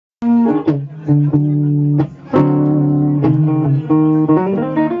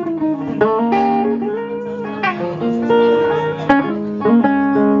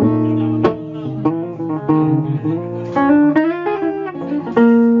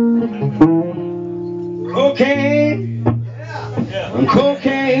Cocaine,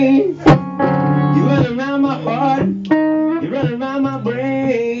 cocaine, you run around my heart, you run around my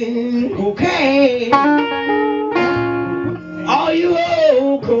brain. Cocaine, all you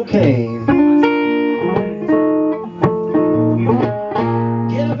owe cocaine.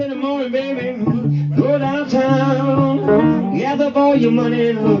 Get up in the morning, baby, go downtown, gather up all your money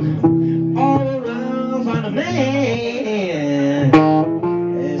and look all around, find a man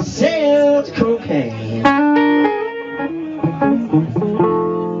that sells cocaine.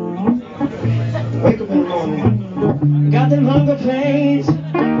 Wake up in the morning, got them hunger pains.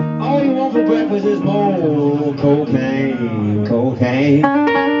 All you want for breakfast is more cocaine, cocaine.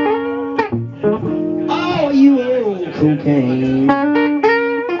 All you owe cocaine.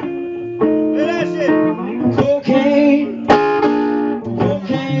 Cocaine,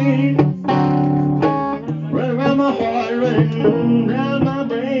 cocaine. Run around my heart, running around my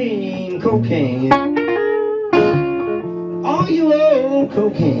brain. Cocaine. All you owe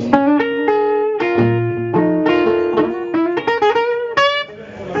cocaine.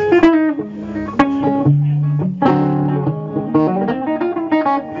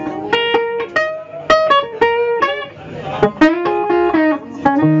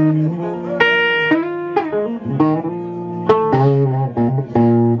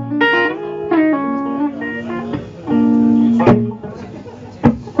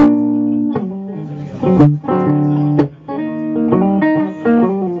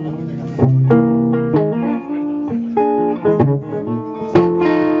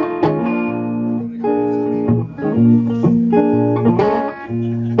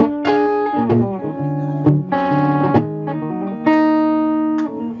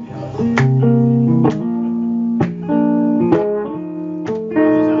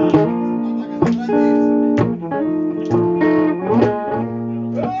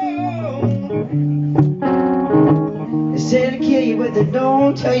 They say to kill you, but they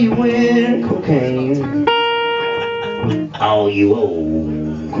don't tell you when. Cocaine. All you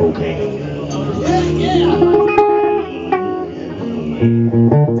owe cocaine.